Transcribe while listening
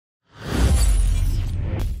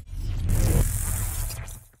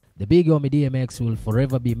The big homie DMX will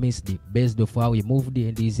forever be missed based off how he moved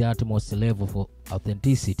in his utmost level for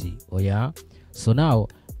authenticity. Oh yeah? So now,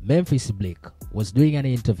 Memphis Bleek was doing an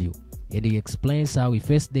interview and he explains how he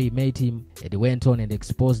first day met him, and he went on and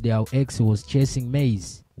exposed how X was chasing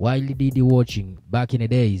Maze while Diddy watching back in the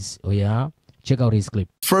days. Oh yeah? Check out his clip.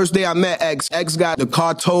 First day I met X, X got the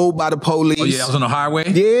car towed by the police. Oh yeah, I was on the highway?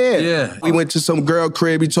 Yeah. Yeah. We went to some girl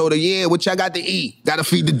crib, he told her, yeah, what y'all got to eat? Gotta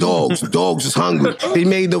feed the dogs. The dogs is hungry. He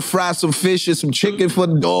made them fry some fish and some chicken for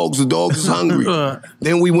the dogs is hungry.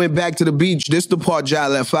 Then we went back to the beach. This the part Ja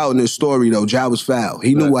left out in this story though. Ja was foul.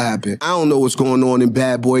 He knew what happened. I don't know what's going on in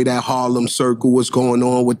Bad Boy, that Harlem circle, what's going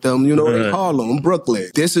on with them. You know, in Harlem,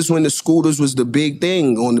 Brooklyn. This is when the scooters was the big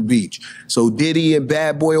thing on the beach. So Diddy and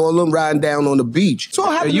Bad Boy, all them riding down on the beach. So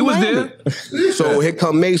what happened? You was there? So here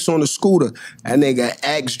come Mace on the scooter. That nigga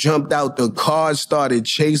X jumped out the car, started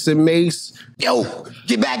chasing Mace. Yo,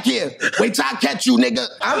 get back here. Wait till I catch you, nigga.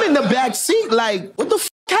 I'm in the back seat like, what the f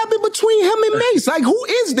happened between him and Mace? Like, who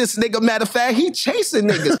is this nigga? Matter of fact, he chasing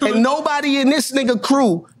niggas. And nobody in this nigga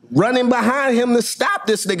crew running behind him to stop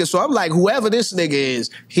this nigga. So I'm like, whoever this nigga is,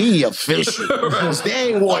 he official. They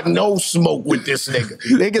ain't want no smoke with this nigga.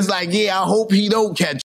 Niggas like, yeah, I hope he don't catch